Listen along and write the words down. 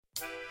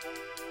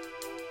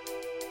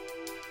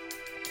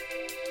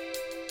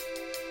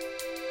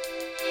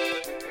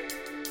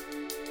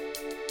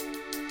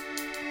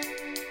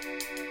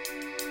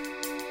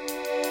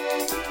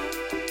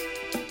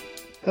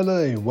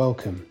Hello,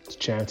 welcome to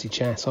Charity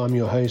Chat. I'm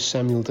your host,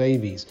 Samuel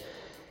Davies.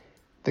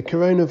 The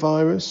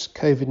coronavirus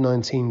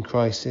COVID-19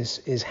 crisis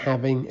is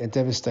having a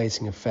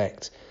devastating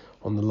effect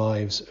on the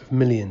lives of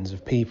millions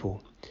of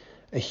people.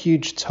 A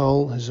huge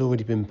toll has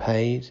already been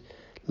paid,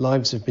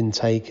 lives have been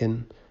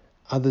taken,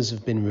 others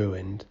have been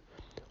ruined.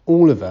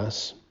 All of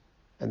us,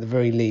 at the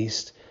very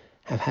least,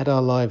 have had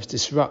our lives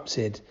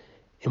disrupted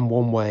in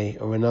one way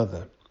or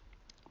another.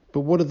 But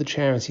what of the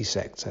charity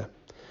sector?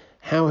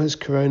 How has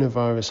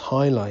coronavirus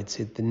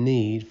highlighted the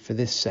need for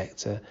this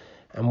sector,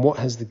 and what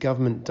has the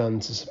government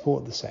done to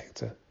support the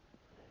sector?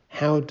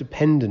 How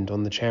dependent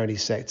on the charity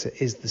sector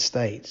is the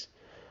state?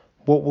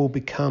 What will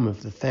become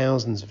of the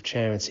thousands of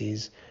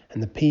charities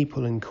and the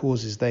people and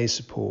causes they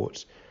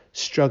support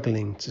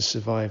struggling to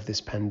survive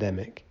this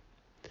pandemic?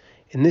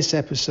 In this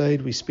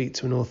episode, we speak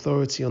to an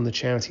authority on the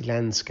charity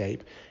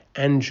landscape,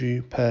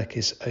 Andrew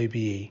Purkis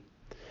OBE.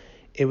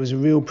 It was a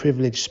real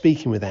privilege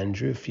speaking with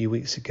Andrew a few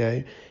weeks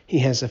ago. He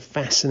has a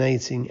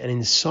fascinating and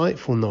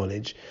insightful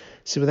knowledge.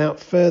 So without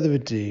further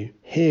ado,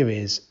 here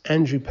is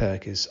Andrew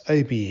Purkis,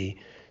 OBE,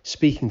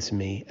 speaking to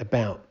me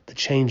about the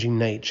changing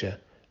nature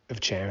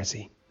of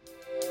charity.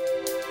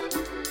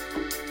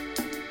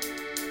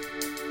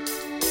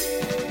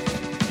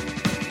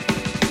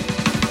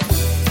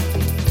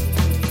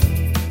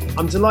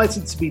 I'm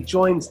delighted to be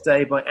joined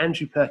today by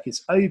Andrew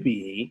Purkis,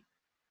 OBE.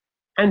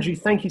 Andrew,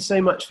 thank you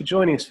so much for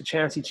joining us for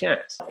Charity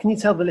Chat. Can you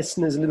tell the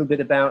listeners a little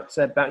bit about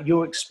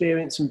your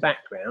experience and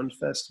background,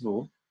 first of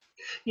all?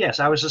 Yes,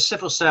 I was a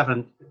civil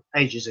servant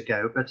ages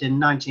ago, but in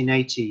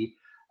 1980,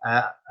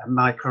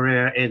 my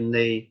career in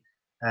the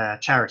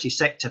charity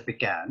sector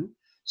began.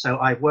 So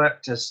I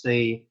worked as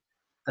the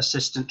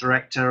assistant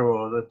director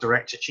or the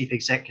director chief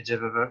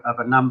executive of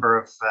a number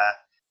of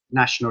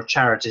national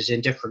charities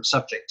in different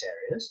subject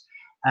areas.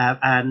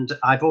 And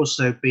I've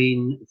also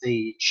been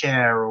the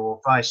chair or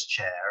vice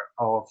chair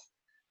of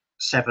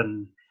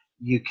 7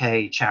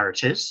 UK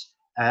charities,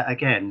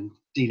 again,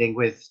 dealing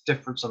with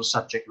different sort of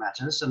subject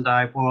matters. And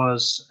I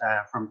was,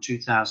 from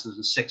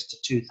 2006 to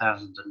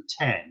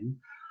 2010,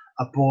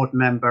 a board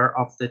member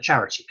of the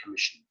Charity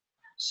Commission.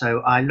 So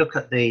I look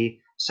at the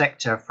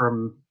sector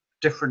from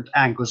different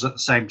angles at the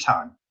same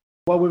time.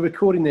 While we're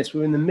recording this,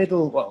 we're in the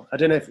middle, well, I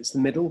don't know if it's the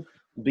middle,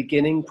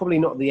 beginning, probably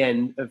not the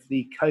end of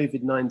the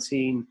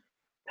COVID-19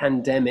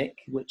 pandemic,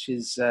 which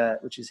has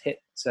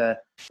hit the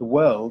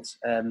world,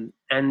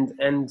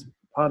 and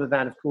part of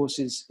that, of course,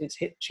 is it's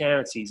hit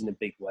charities in a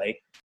big way.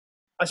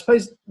 I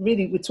suppose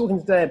really we're talking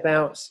today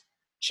about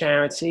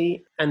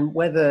charity and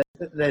whether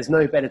there's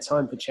no better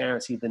time for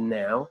charity than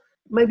now.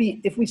 Maybe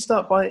if we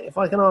start by, if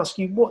I can ask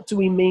you, what do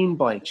we mean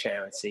by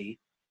charity,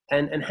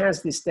 and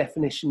has this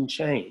definition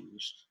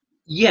changed?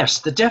 Yes,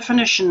 the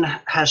definition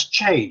has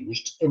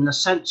changed in the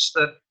sense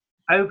that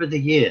over the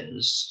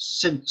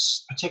years,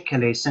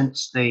 particularly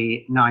since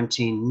the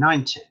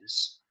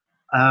 1990s,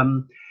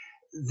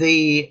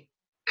 the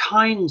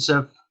kinds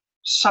of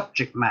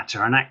subject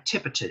matter and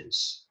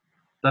activities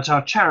that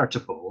are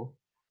charitable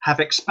have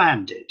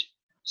expanded.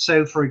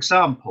 So, for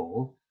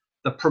example,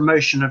 the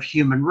promotion of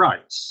human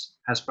rights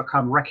has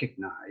become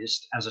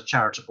recognized as a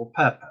charitable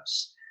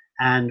purpose,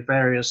 and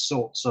various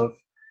sorts of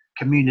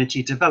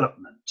community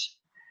development,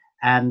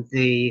 and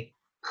the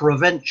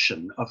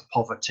prevention of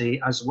poverty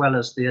as well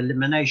as the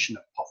elimination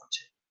of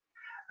poverty.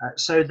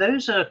 So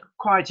those are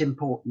quite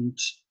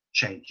important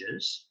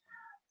changes.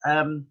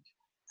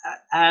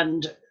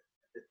 And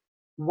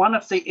one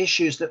of the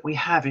issues that we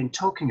have in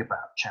talking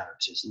about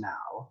charities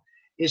now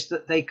is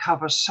that they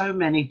cover so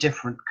many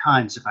different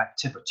kinds of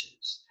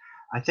activities.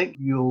 I think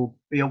you'll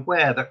be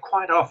aware that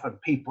quite often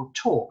people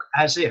talk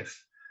as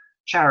if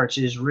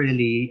charities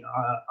really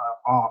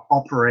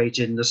operate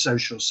in the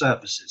social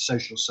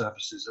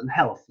services and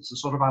health. It's a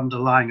sort of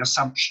underlying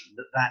assumption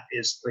that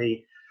is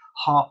the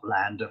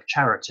heartland of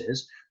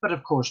charities. But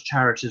of course,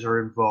 charities are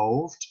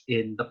involved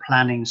in the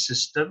planning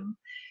system,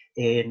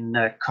 in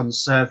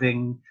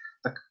conserving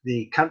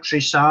the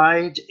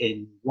countryside,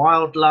 in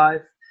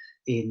wildlife,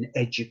 in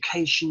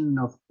education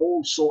of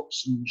all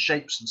sorts and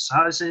shapes and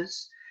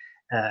sizes,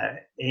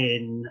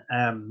 in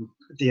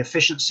the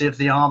efficiency of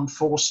the armed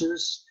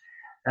forces.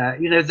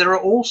 There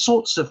are all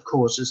sorts of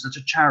causes that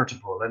are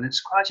charitable, and it's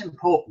quite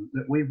important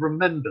that we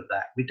remember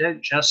that. We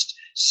don't just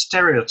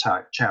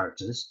stereotype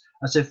charities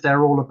as if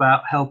they're all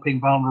about helping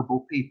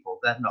vulnerable people.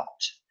 They're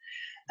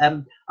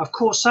not. Of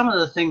course, some of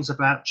the things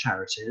about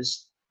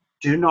charities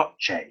do not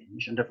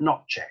change and have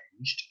not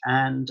changed,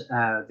 and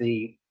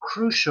the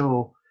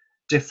crucial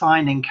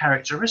defining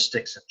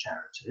characteristics of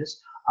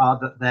charities are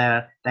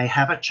that they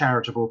have a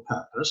charitable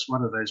purpose,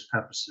 one of those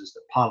purposes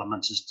that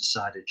Parliament has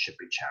decided should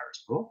be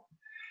charitable,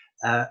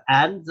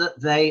 and that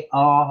they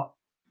are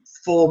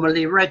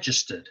formally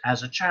registered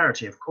as a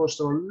charity. Of course,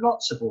 there are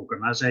lots of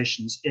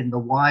organisations in the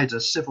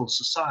wider civil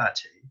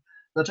society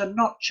that are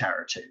not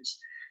charities.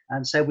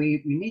 And so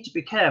we need to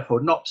be careful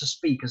not to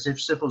speak as if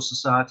civil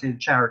society and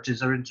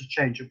charities are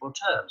interchangeable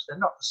terms. They're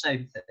not the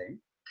same thing.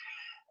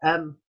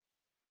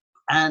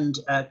 And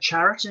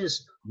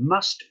charities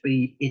must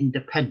be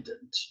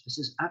independent. This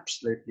is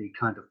absolutely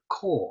kind of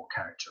core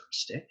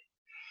characteristic.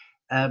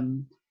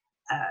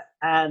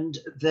 And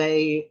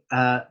they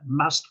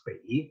must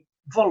be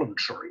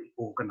voluntary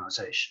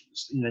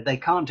organizations. They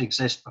can't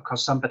exist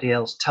because somebody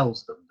else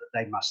tells them that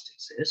they must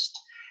exist.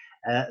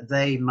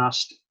 They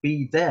must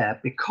be there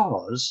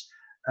because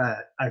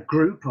a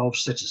group of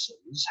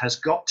citizens has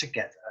got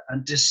together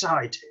and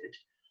decided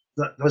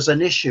that there's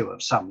an issue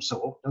of some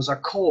sort, there's a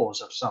cause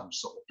of some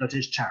sort that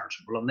is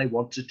charitable, and they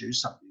want to do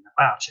something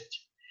about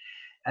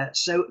it.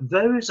 So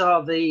those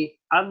are the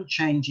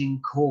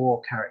unchanging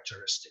core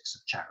characteristics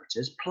of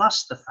charities,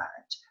 plus the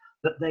fact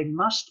that they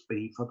must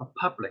be for the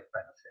public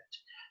benefit.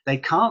 They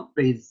can't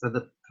be for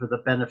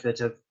the benefit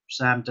of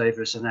Sam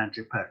Davis and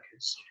Andrew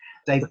Perkins.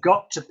 They've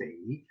got to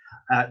be,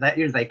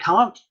 they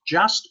can't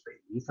just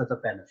be for the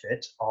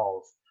benefit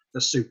of the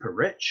super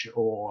rich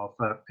or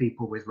for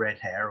people with red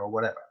hair or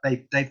whatever.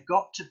 They've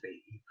got to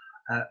be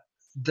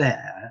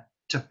there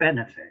to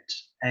benefit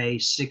a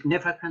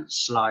significant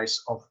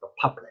slice of the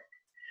public.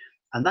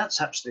 And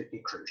that's absolutely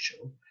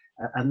crucial.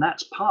 And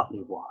that's partly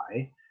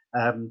why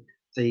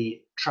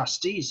the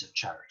trustees of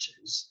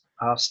charities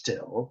are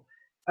still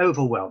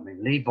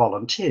overwhelmingly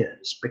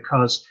volunteers,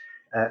 because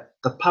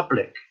the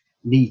public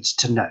needs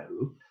to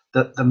know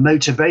that the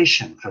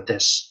motivation for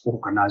this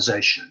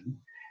organization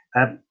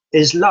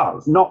is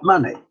love, not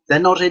money. They're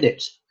not in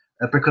it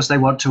because they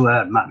want to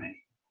earn money.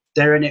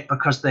 They're in it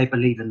because they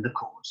believe in the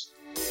cause.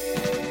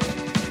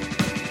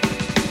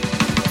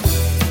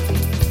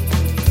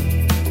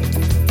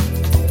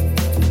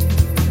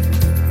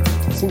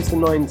 Since the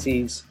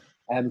 90s,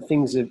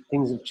 things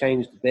have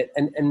changed a bit,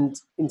 and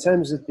in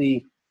terms of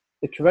the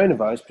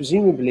coronavirus,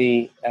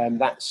 presumably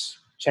that's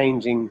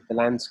changing the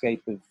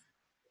landscape of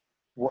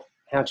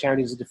how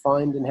charities are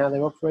defined and how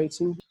they're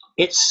operating.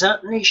 It's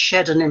certainly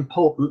shed an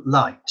important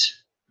light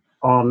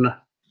on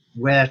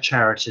where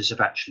charities have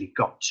actually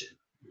got to.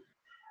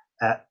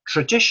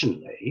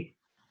 Traditionally,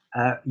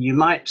 you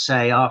might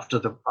say after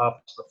the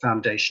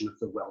foundation of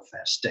the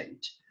welfare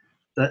state,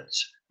 that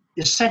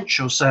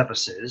essential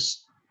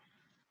services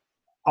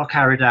are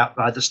carried out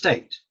by the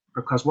state,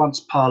 because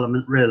once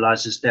Parliament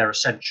realises they're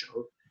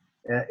essential,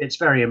 it's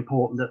very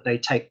important that they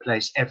take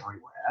place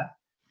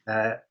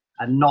everywhere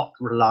and not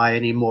rely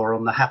anymore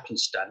on the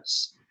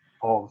happenstance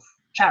of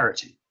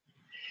charity.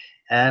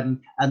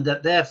 And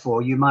that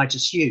therefore you might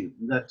assume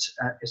that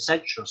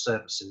essential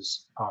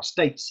services are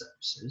state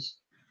services,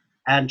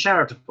 and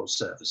charitable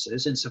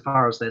services,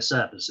 insofar as they're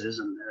services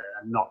and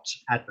not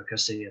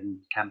advocacy and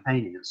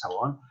campaigning and so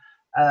on,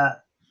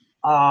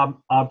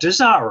 are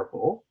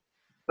desirable,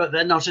 but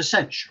they're not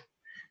essential.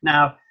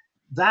 Now,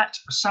 that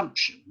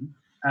assumption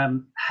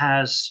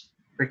has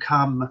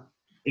become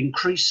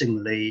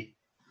increasingly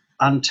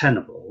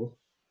untenable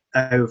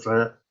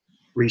over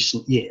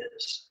recent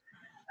years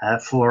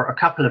for a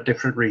couple of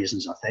different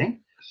reasons, I think.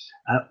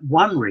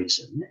 One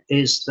reason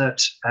is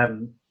that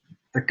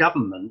the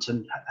government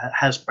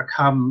has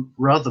become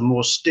rather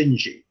more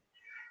stingy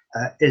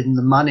in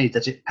the money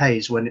that it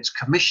pays when it's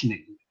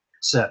commissioning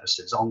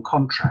services on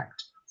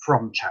contract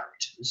from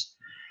charities.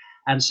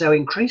 And so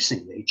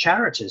increasingly,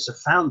 charities have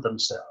found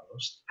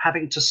themselves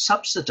having to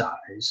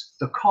subsidize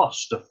the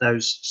cost of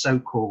those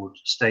so-called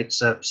state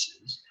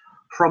services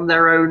from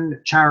their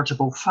own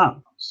charitable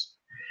funds.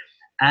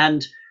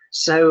 And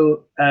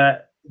so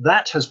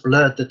that has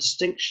blurred the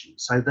distinction,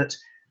 so that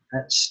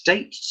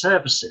state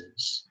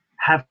services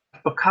have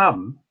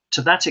become,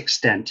 to that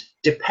extent,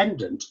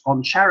 dependent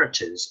on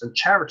charities and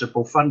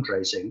charitable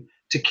fundraising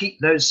to keep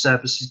those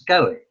services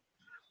going.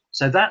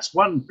 So that's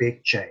one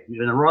big change,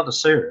 and a rather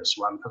serious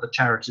one for the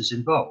charities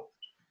involved.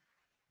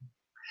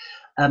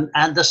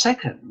 And the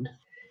second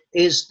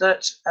is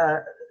that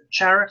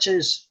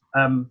charities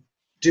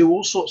do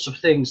all sorts of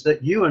things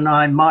that you and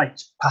I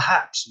might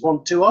perhaps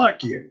want to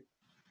argue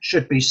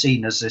should be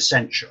seen as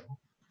essential,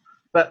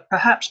 but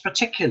perhaps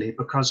particularly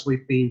because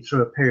we've been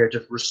through a period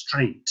of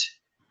restraint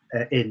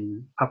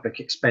in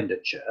public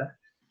expenditure,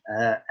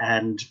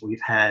 and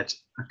we've had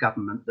a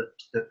government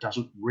that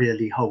doesn't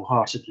really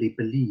wholeheartedly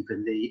believe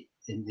in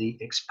the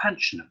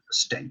expansion of the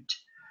state.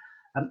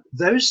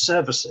 Those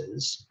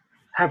services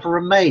have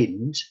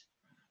remained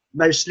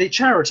mostly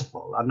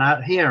charitable. And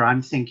now here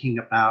I'm thinking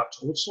about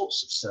all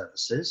sorts of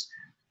services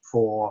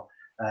for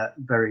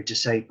very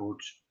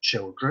disabled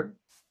children,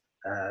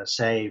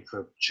 say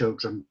for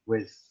children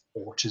with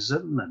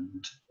autism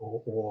and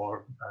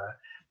or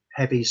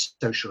heavy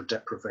social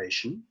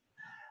deprivation.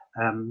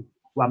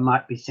 One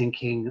might be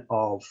thinking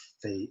of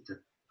the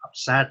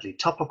sadly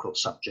topical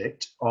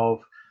subject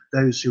of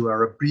those who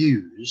are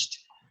abused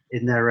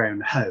in their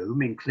own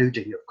home,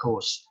 including, of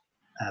course,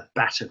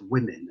 battered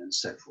women and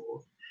so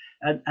forth.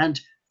 And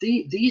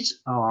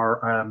these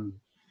are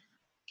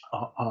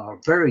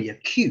very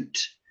acute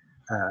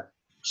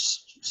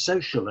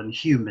social and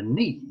human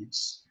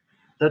needs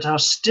that are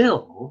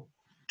still,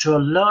 to a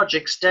large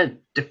extent,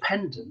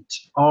 dependent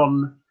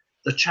on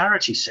the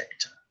charity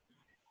sector.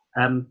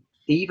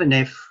 Even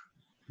if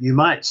you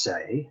might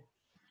say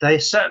they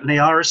certainly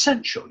are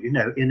essential,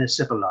 in a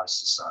civilized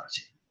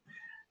society.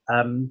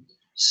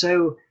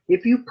 So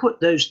if you put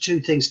those two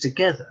things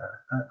together,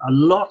 a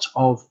lot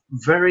of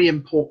very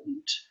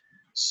important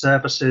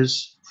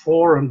services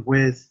for and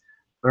with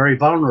very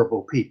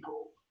vulnerable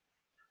people,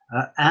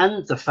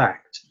 and the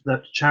fact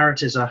that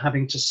charities are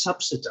having to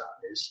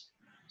subsidize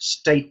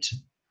state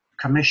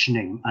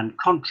commissioning and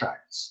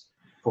contracts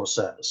for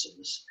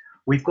services,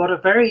 we've got a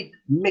very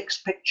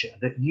mixed picture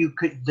that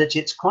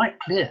it's quite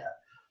clear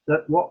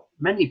that what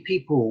many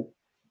people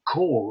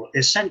call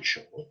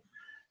essential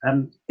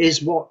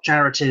is what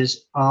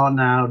charities are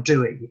now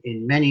doing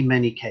in many,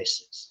 many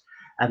cases.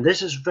 And this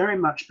has very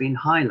much been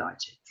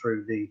highlighted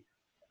through the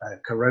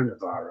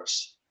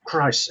coronavirus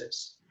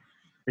crisis,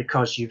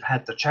 because you've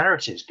had the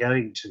charities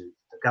going to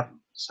the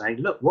government saying,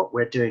 look, what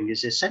we're doing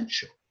is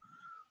essential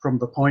from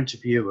the point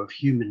of view of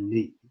human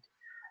need,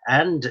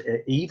 and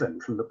even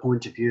from the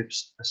point of view of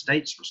the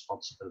state's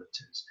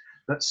responsibilities,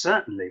 but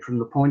certainly from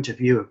the point of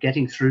view of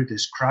getting through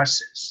this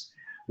crisis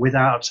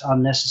without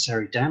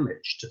unnecessary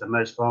damage to the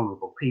most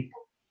vulnerable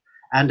people,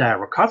 and our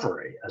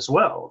recovery as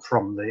well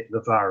from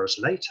the virus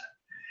later.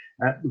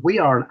 We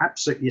are an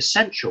absolutely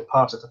essential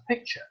part of the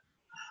picture,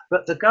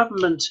 but the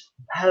government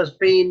has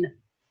been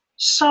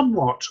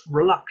somewhat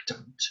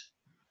reluctant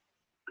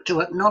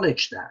to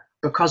acknowledge that,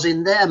 because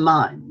in their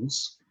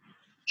minds,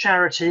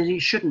 charity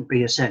shouldn't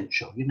be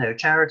essential.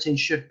 Charity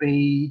should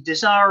be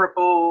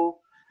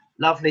desirable,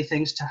 lovely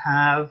things to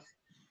have,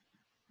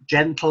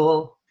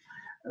 gentle,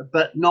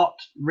 but not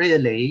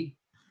really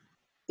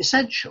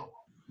essential.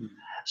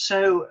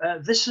 So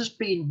this has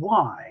been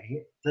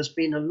why there's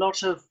been a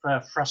lot of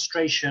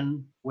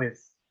frustration with,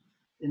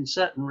 in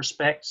certain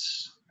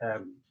respects,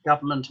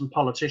 government and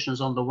politicians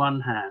on the one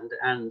hand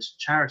and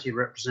charity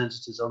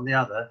representatives on the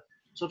other,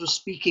 sort of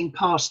speaking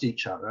past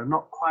each other,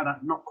 not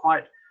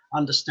quite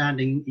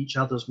understanding each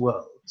other's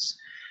worlds.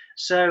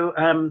 So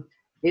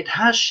it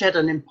has shed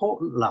an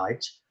important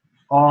light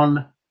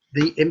on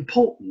the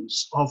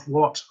importance of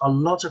what a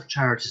lot of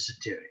charities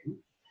are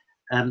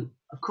doing.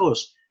 Of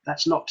course,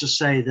 that's not to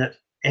say that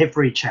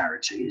every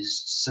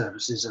charity's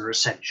services are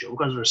essential,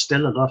 because there are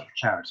still a lot of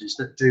charities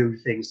that do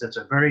things that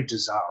are very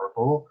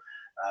desirable,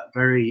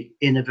 very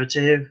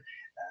innovative,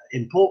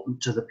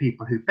 important to the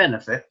people who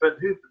benefit, but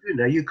who,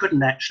 you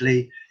couldn't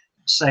actually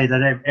say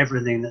that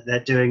everything that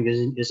they're doing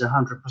is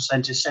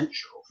 100%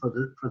 essential for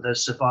the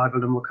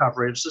survival and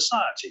recovery of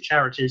society.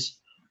 Charities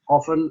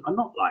often are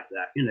not like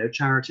that.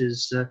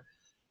 Charities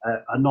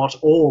are not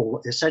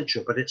all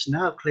essential, but it's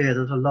now clear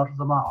that a lot of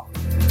them are.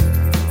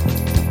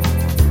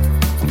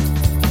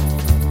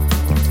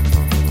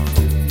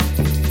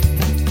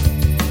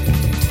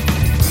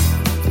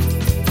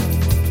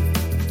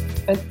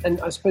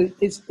 And I suppose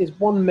is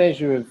one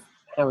measure of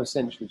how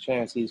essential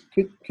charity is.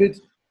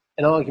 Could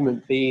an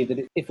argument be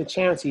that if a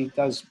charity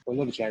does, or a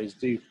lot of charities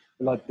do,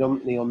 rely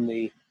predominantly on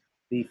the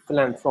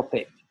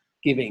philanthropic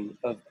giving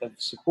of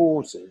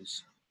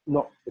supporters,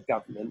 not the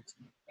government,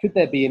 could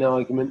there be an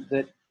argument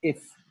that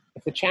if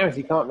the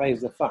charity can't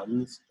raise the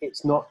funds,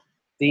 it's not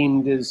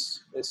deemed as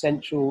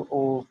essential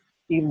or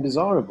even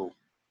desirable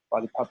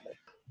by the public?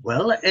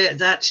 Well,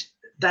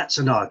 that's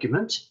an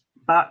argument,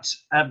 but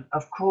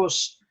of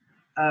course,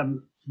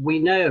 we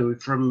know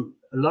from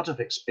a lot of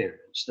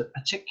experience that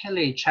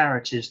particularly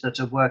charities that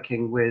are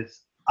working with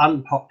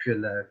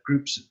unpopular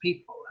groups of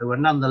people who are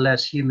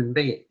nonetheless human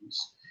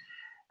beings,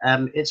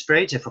 it's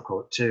very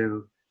difficult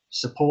to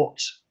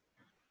support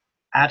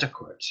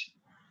adequate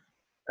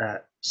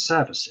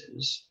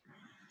services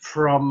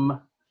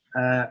from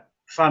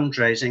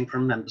fundraising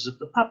from members of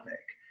the public,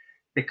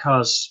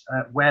 because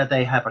where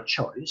they have a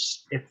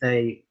choice, if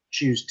they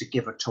choose to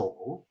give at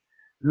all,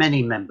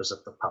 many members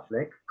of the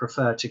public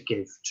prefer to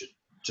give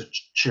to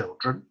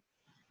children,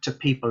 to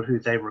people who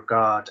they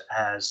regard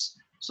as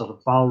sort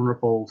of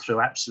vulnerable through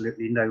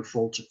absolutely no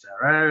fault of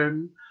their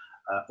own,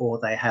 or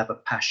they have a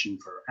passion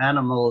for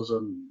animals,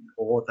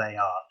 or they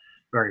are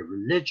very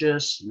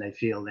religious and they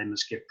feel they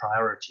must give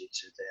priority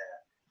to their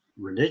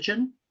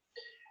religion.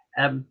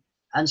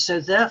 And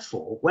so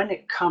therefore, when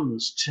it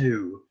comes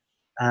to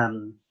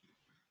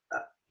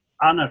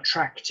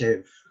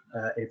unattractive,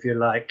 if you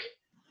like,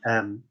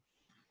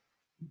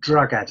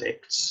 drug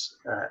addicts,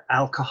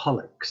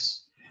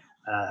 alcoholics,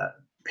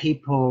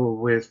 people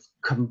with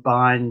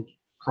combined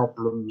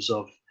problems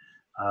of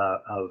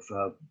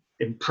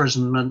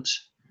imprisonment,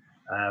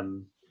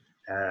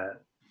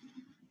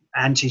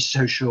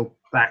 antisocial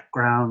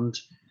background,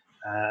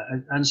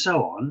 and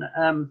so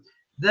on,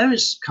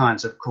 those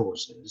kinds of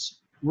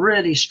causes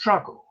really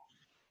struggle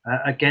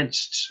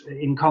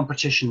in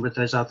competition with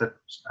those other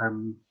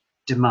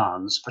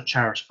demands for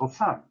charitable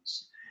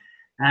funds.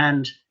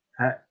 And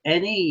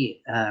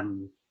any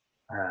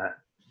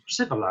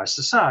civilized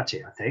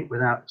society, I think,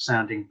 without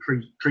sounding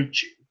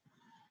preachy,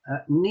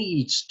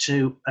 needs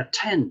to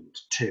attend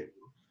to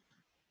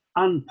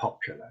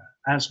unpopular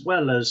as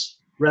well as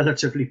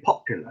relatively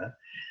popular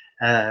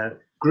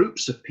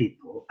groups of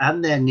people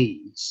and their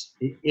needs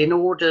in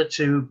order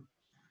to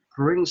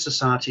bring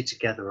society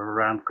together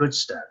around good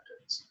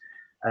standards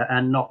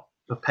and not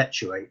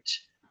perpetuate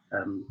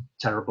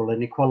terrible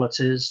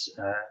inequalities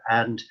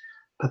and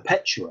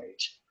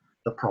perpetuate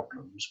the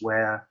problems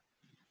where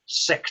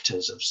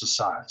sectors of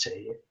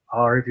society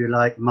are, if you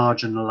like,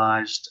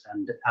 marginalized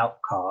and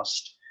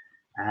outcast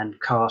and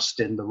cast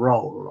in the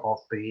role of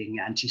being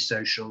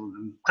antisocial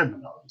and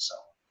criminal and so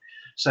on.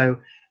 So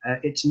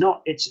it's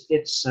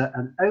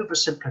an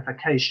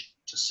oversimplification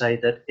to say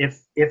that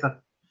if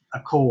a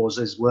cause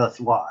is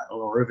worthwhile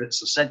or if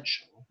it's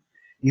essential,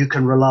 you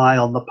can rely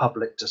on the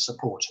public to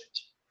support it.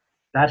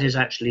 That is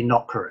actually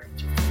not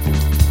correct.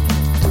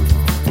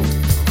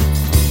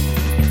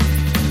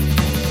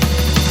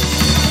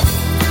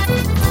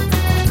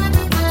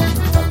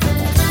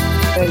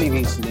 Fairly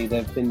recently,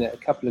 there have been a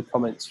couple of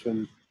comments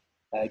from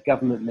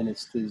government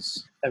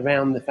ministers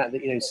around the fact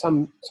that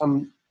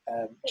some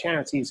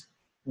charities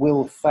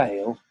will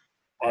fail,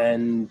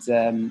 and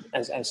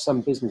as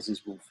some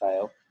businesses will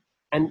fail.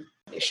 And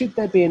should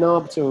there be an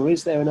arbiter, or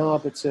is there an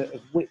arbiter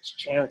of which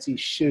charities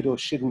should or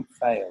shouldn't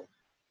fail?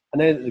 I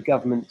know that the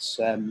government's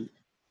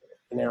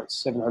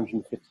announced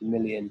 750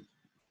 million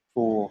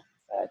for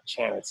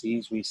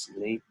charities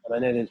recently, and I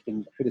know there's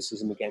been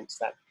criticism against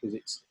that because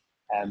it's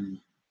a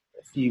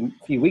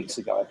few weeks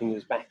ago, I think it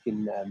was back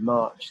in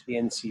March, the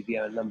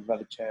NCBO and a number of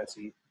other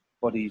charity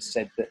bodies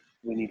said that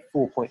we need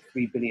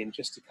 4.3 billion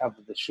just to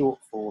cover the shortfall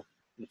for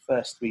the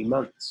first 3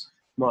 months,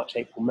 March,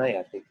 April, May,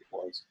 I think it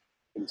was,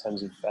 in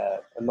terms of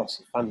a loss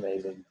of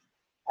fundraising.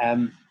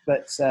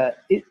 But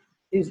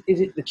is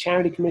it the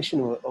Charity Commission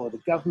or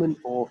the government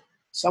or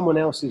someone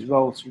else's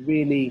role to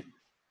really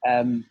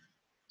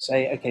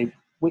say, okay,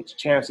 which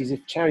charities,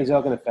 if charities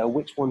are going to fail,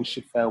 which ones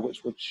should fail,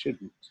 which ones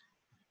shouldn't?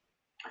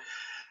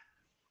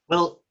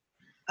 Well,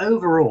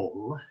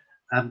 overall,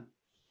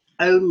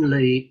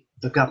 only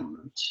the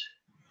government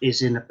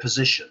is in a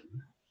position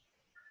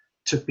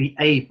to be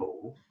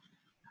able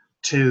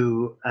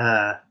to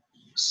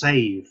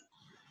save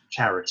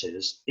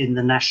charities in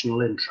the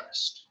national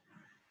interest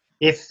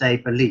if they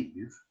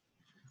believe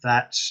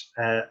that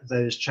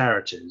those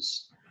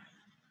charities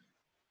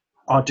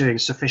are doing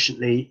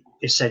sufficiently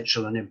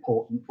essential and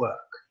important work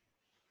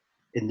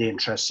in the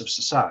interests of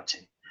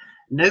society.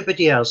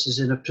 Nobody else is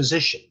in a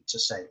position to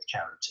save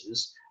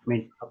charities. I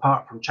mean,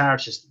 apart from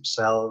charities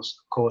themselves,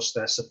 of course,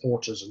 their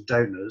supporters and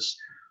donors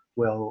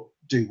will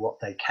do what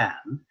they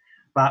can,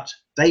 but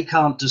they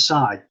can't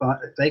decide.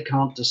 But they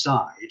can't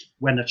decide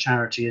when a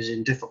charity is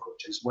in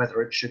difficulties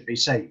whether it should be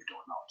saved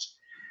or not.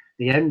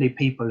 The only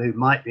people who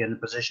might be in a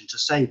position to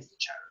save the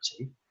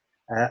charity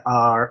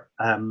are,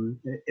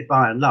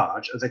 by and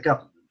large, the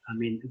government. I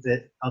mean,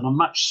 on a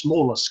much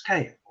smaller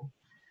scale,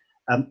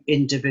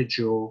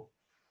 individual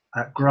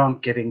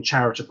grant-giving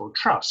charitable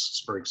trusts,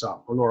 for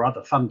example, or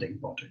other funding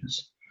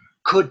bodies,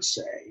 could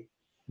say,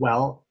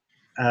 well,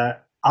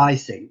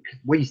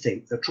 we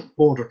think the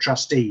Board of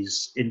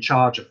Trustees in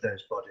charge of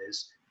those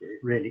bodies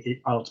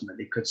really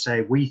ultimately could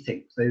say, we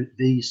think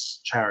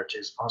these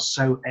charities are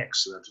so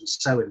excellent and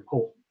so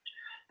important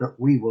that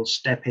we will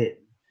step in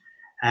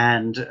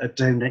and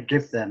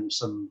give them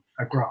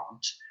a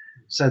grant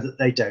so that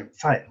they don't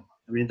fail.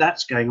 I mean,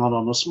 that's going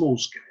on a small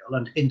scale,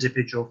 and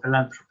individual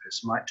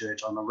philanthropists might do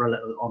it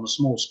on a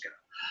small scale.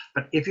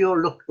 But if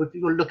you're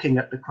looking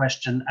at the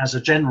question as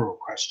a general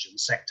question,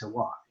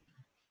 sector-wide,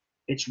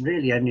 it's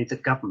really only the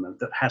government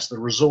that has the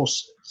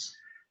resources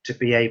to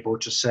be able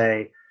to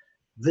say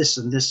this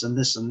and this and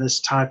this and this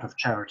type of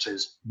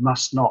charities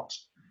must not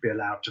be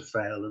allowed to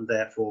fail, and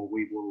therefore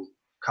we will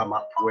come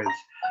up with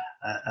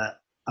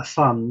a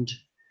fund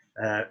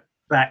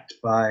backed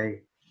by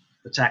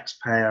the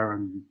taxpayer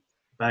and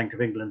Bank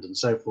of England and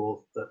so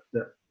forth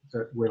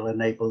that will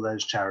enable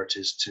those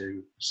charities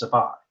to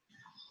survive.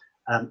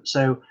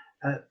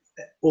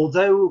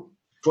 Although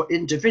for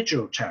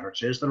individual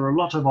charities there are a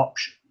lot of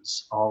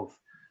options of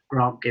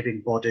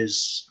grant-giving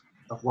bodies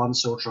of one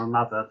sort or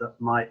another that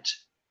might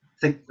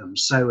think them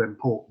so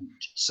important,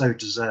 so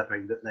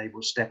deserving that they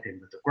will step in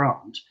with a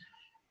grant,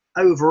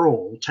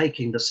 overall,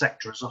 taking the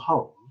sector as a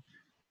whole,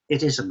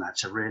 it is a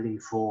matter really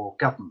for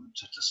government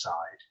to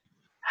decide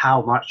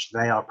how much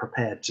they are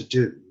prepared to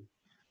do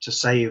to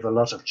save a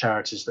lot of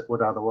charities that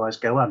would otherwise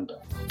go under.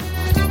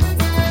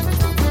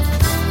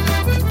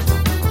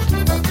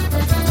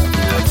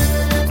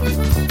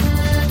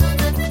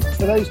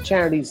 For those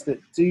charities that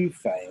do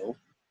fail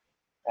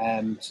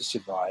to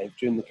survive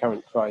during the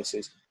current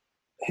crisis,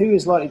 who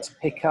is likely to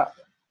pick up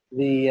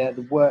the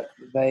work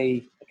that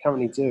they are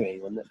currently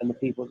doing and the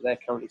people that they're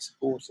currently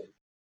supporting?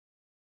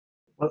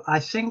 Well, I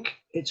think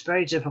it's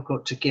very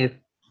difficult to give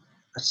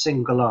a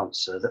single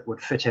answer that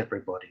would fit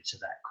everybody to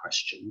that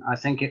question. I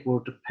think it will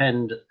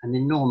depend an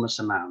enormous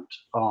amount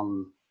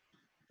on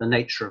the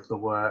nature of the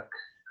work,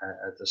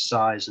 the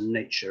size and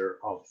nature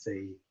of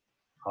the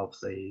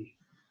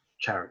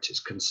charities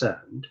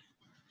concerned.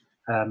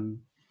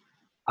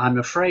 I'm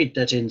afraid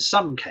that in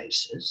some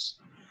cases,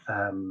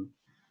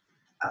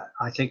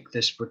 I think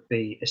this would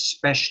be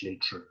especially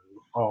true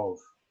of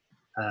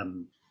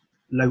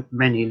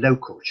many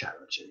local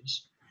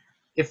charities.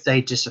 If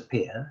they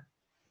disappear,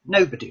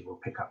 nobody will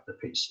pick up the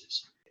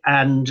pieces.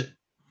 And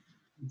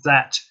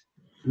that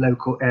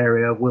local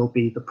area will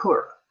be the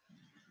poorer.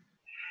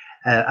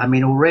 I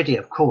mean, already,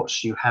 of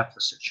course, you have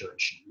the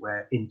situation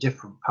where in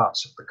different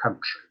parts of the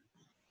country,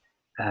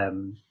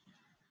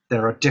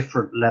 there are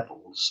different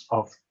levels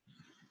of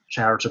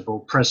charitable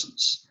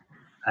presence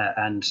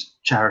and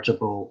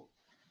charitable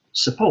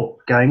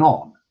support going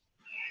on.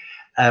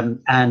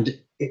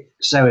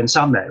 So in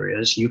some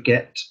areas, you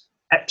get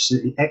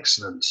absolutely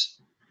excellent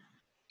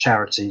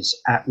charities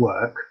at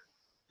work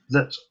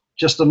that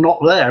just are not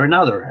there in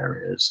other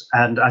areas.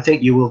 And I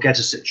think you will get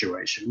a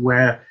situation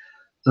where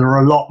there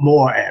are a lot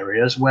more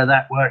areas where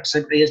that work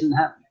simply isn't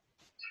happening.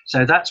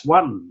 So that's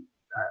one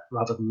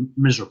rather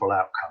miserable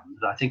outcome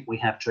that I think we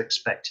have to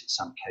expect in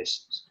some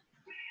cases.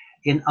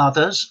 In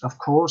others, of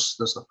course,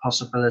 there's the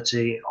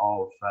possibility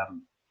of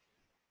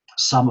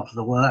some of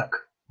the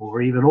work,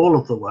 or even all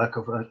of the work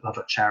of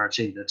a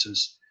charity that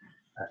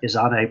is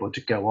unable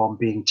to go on,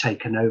 being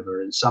taken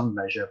over in some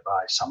measure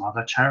by some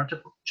other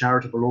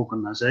charitable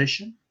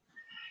organization.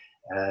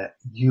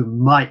 You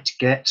might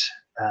get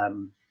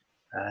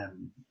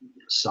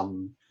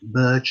some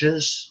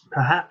mergers,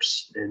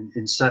 perhaps,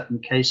 in certain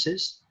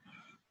cases,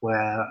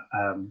 where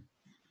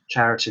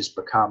charities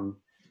become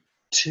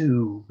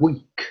too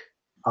weak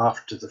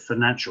after the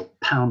financial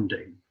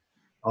pounding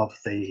of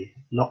the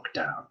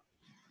lockdown,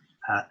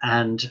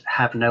 and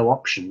have no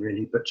option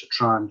really but to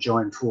try and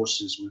join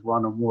forces with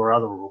one or more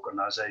other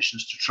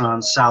organizations to try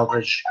and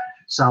salvage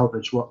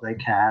what they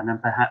can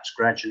and perhaps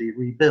gradually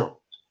rebuild.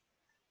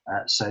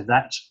 So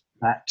that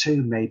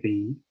too may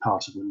be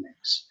part of the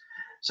mix.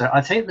 So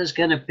I think there's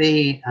going to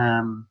be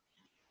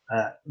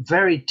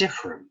very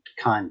different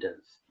kind of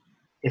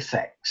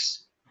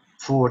effects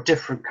for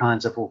different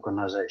kinds of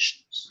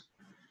organizations.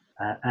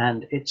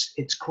 And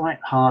it's quite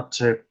hard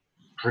to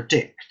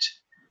predict.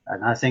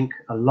 And I think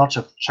a lot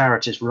of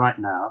charities right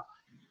now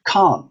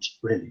can't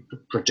really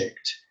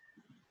predict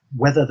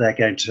whether they're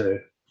going to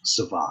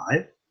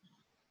survive.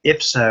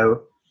 If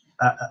so,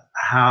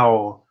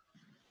 how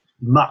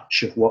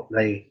much of what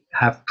they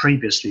have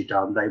previously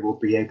done they will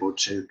be able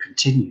to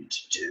continue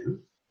to do,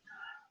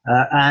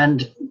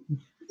 and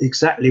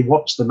exactly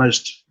what's the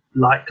most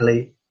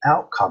likely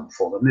outcome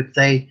for them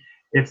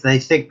if they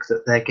think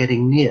that they're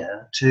getting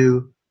near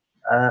to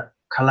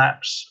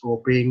collapse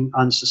or being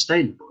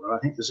unsustainable. And I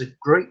think there's a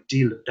great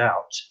deal of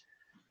doubt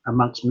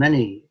amongst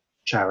many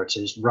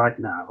charities right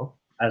now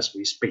as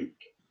we speak,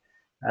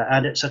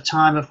 and it's a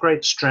time of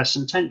great stress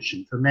and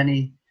tension for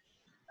many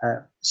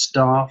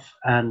staff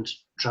and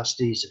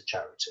trustees of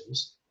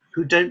charities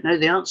who don't know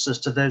the answers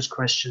to those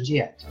questions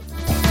yet.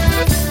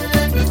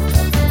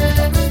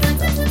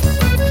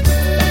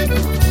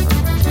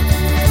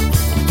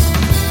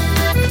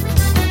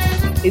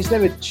 Is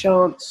there a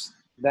chance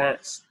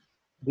that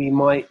we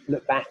might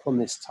look back on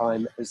this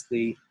time as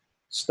the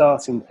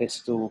starting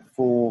pistol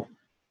for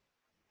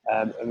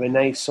a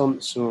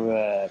renaissance or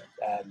a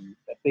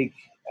big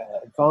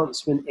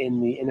advancement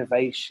in the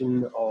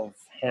innovation of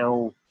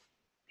how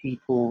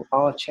people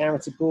are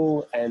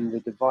charitable and the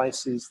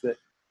devices that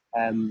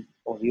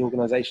or the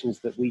organizations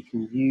that we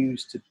can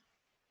use to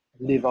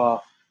live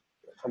our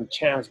kind of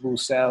charitable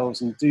selves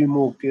and do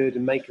more good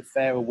and make a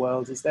fairer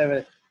world? Is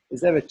there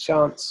a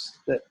chance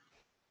that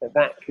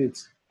could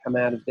come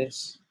out of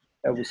this?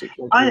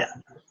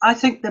 I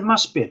think there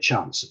must be a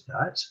chance of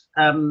that.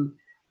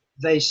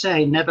 They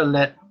say never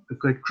let a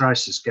good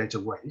crisis go to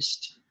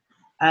waste.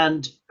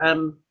 And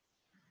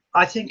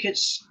I think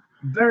it's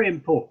very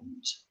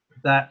important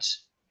that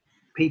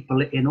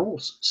people in all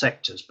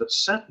sectors, but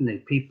certainly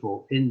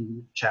people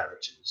in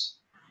charities,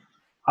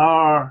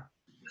 are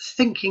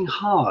thinking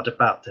hard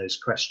about those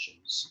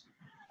questions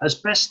as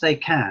best they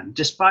can,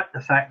 despite the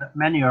fact that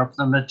many of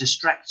them are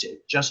distracted,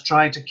 just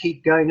trying to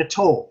keep going at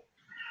all.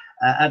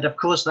 And of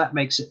course, that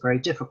makes it very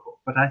difficult.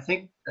 But I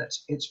think that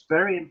it's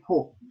very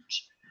important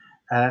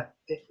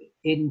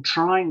in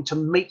trying to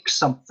make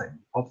something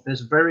of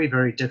this very,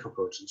 very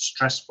difficult and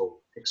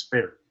stressful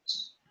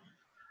experience,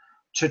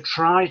 to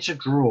try to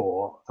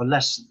draw the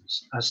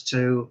lessons as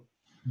to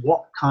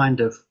what kind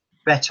of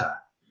better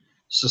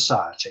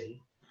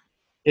society,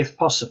 if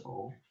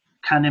possible,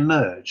 can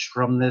emerge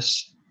from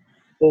this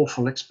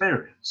awful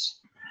experience.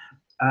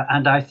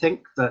 And I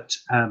think that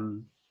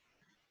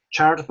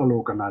charitable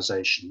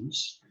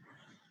organizations,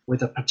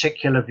 with a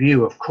particular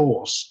view, of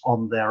course,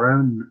 on their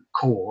own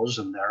cause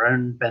and their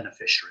own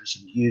beneficiaries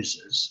and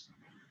users,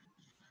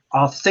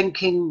 are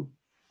thinking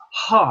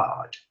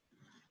hard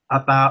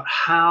about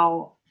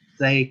how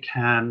they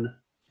can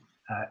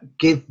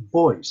give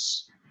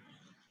voice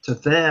to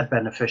their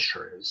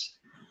beneficiaries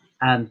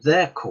and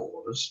their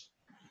cause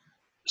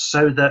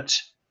so that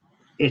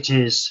it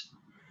is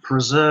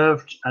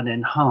preserved and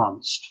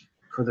enhanced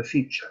for the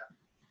future.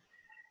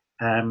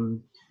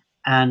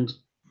 And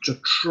to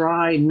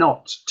try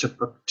not to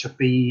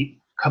be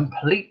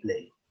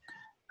completely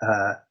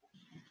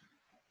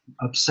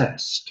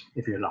obsessed,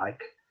 if you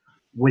like,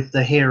 with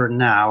the here and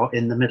now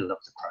in the middle of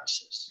the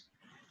crisis.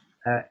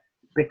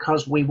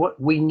 Because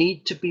we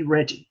need to be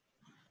ready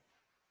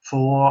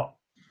for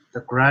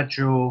the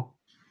gradual,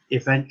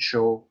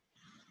 eventual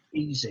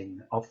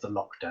easing of the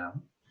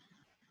lockdown.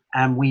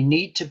 And we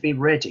need to be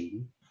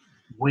ready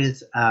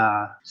with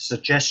our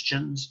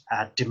suggestions,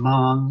 our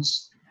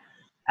demands,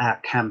 our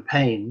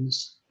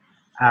campaigns,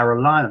 our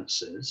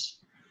alliances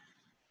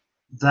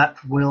that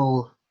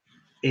will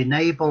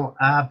enable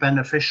our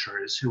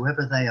beneficiaries,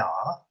 whoever they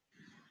are,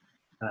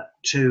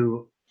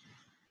 to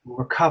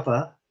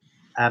recover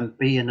and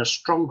be in a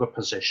stronger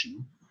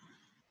position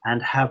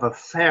and have a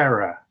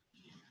fairer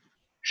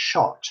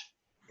shot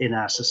in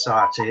our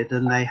society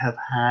than they have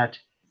had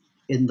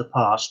in the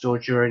past or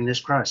during this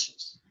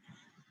crisis.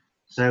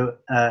 So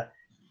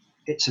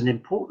it's an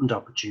important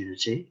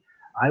opportunity.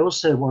 I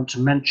also want to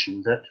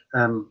mention that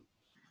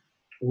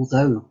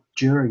although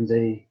during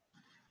the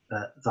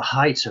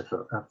height of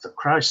the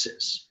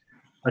crisis,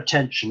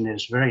 attention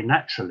is very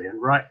naturally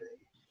and rightly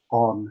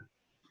on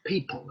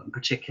people, and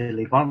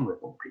particularly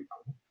vulnerable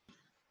people,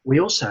 we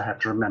also have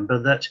to remember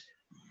that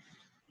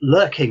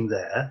lurking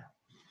there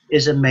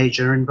is a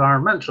major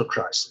environmental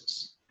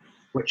crisis,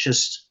 which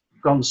has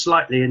gone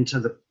slightly into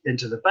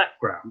the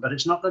background, but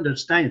it's not going to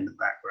stay in the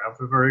background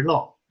for very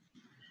long.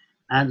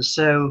 And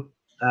so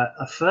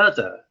a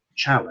further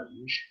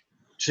challenge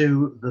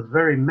to the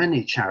very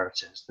many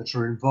charities that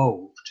are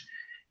involved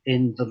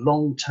in the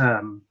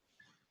long-term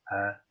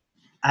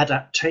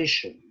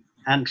adaptation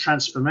and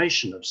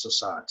transformation of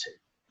society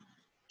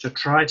to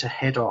try to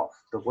head off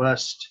the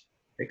worst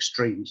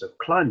extremes of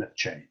climate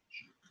change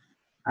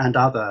and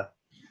other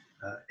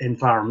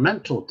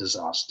environmental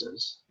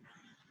disasters.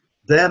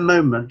 Their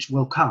moment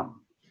will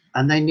come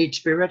and they need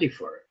to be ready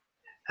for it.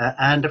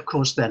 And of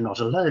course, they're not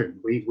alone.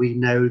 We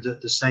know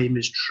that the same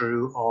is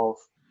true of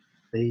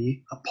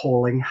the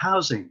appalling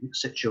housing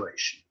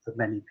situation for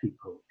many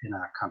people in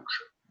our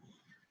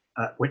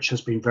country, which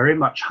has been very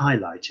much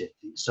highlighted,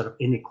 the sort of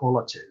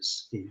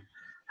inequalities in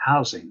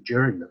housing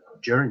during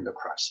the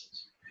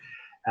crisis.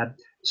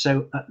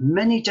 So at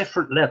many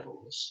different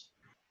levels,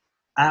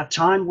 our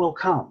time will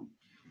come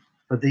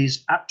for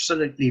these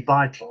absolutely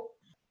vital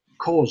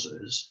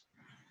causes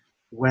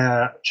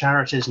where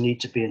charities need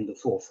to be in the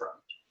forefront.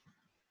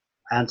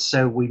 And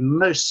so we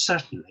most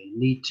certainly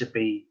need to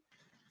be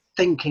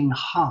thinking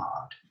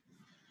hard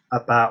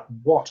about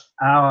what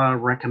our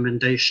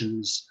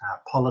recommendations,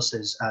 our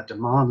policies, our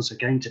demands are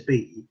going to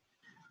be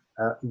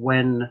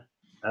when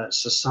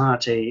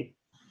society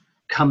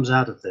comes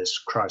out of this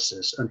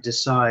crisis and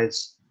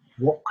decides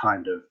what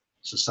kind of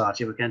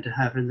society we're going to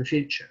have in the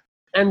future.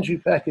 Andrew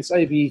Purkis,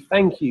 OBE,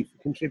 thank you for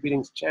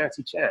contributing to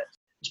Charity Chat.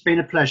 It's been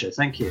a pleasure.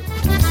 Thank you.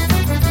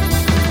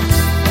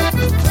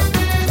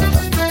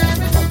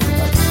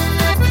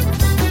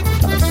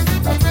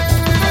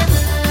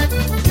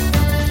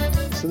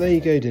 So there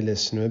you go, dear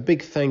listener. A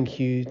big thank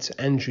you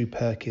to Andrew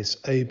Purkis,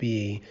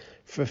 OBE,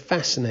 for a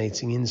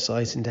fascinating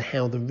insight into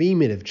how the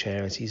remit of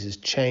charities has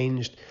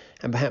changed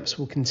and perhaps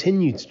will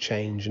continue to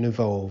change and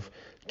evolve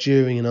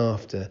during and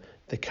after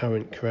the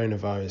current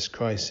coronavirus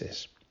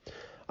crisis.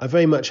 I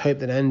very much hope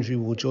that Andrew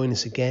will join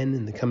us again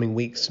in the coming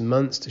weeks and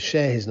months to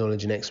share his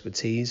knowledge and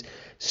expertise.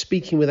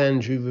 Speaking with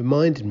Andrew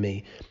reminded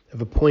me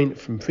of a point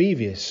from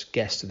previous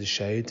guest of the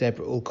show,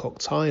 Deborah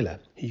Alcock-Tyler,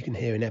 who you can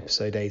hear in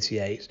episode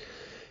 88,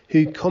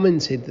 who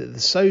commented that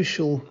the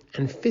social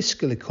and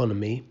fiscal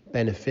economy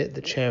benefit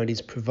that charities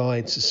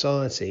provide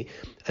society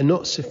are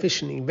not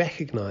sufficiently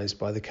recognised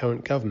by the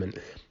current government.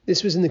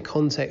 This was in the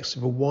context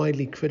of a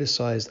widely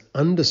criticised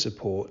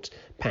under-support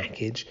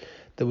package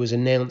that was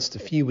announced a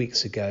few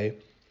weeks ago,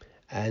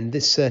 and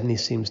this certainly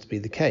seems to be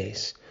the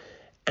case.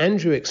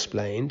 Andrew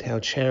explained how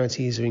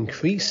charities are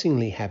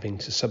increasingly having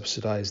to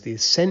subsidise the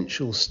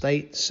essential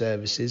state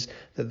services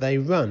that they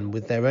run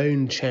with their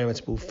own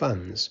charitable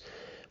funds,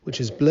 which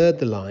has blurred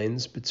the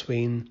lines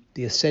between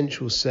the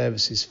essential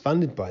services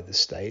funded by the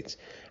state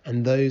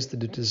and those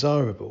that are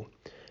desirable,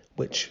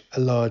 which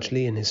are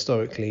largely and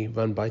historically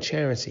run by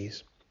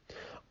charities.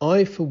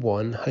 I, for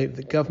one, hope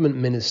that government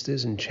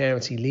ministers and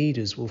charity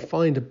leaders will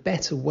find a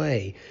better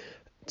way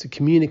to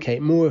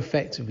communicate more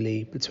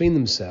effectively between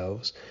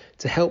themselves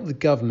to help the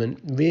government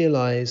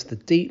realise the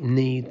deep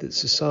need that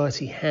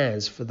society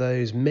has for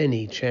those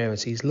many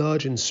charities,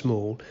 large and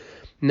small,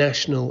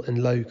 national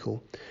and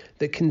local,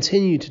 that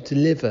continue to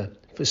deliver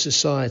for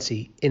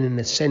society in an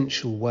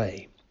essential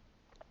way.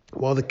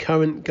 While the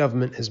current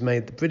government has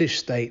made the British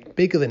state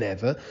bigger than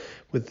ever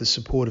with the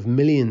support of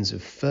millions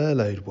of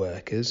furloughed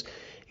workers,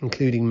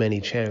 including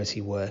many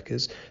charity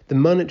workers, the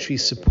monetary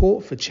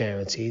support for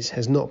charities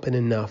has not been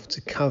enough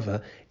to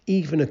cover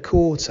even a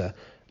quarter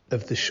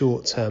of the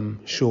short-term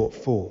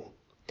shortfall.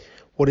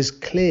 What is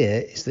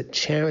clear is that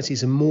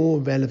charities are more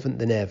relevant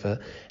than ever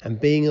and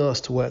being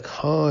asked to work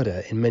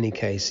harder in many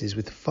cases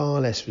with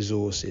far less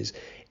resources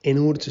in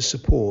order to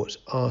support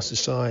our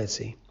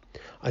society.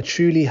 I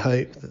truly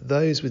hope that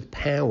those with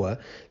power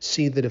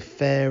see that a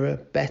fairer,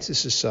 better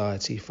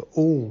society for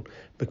all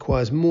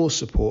requires more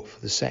support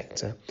for the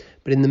sector.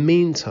 But in the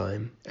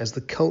meantime, as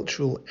the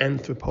cultural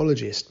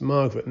anthropologist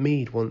Margaret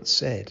Mead once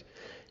said,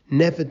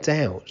 never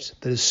doubt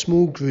that a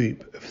small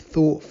group of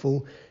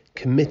thoughtful,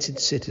 committed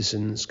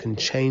citizens can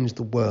change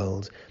the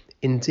world.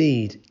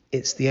 Indeed,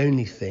 it's the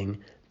only thing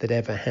that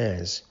ever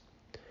has.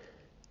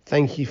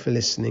 Thank you for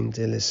listening,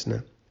 dear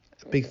listener.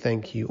 A big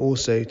thank you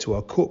also to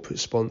our corporate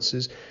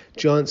sponsors,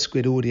 Giant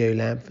Squid Audio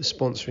Lab for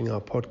sponsoring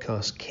our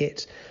podcast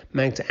kit,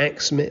 Magda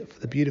Axmit for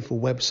the beautiful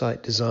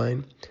website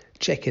design.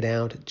 Check it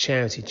out at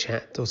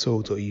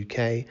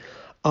charitychat.org.uk.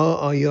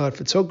 R Yard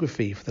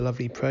Photography for the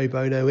lovely pro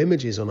bono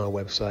images on our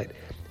website,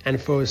 and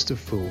Forest of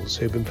Fools,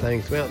 who've been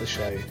playing throughout the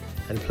show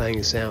and playing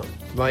us out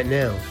right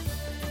now.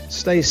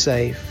 Stay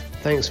safe,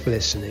 thanks for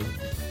listening,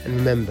 and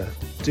remember,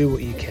 do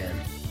what you can.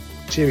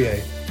 Cheerio,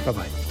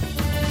 bye-bye.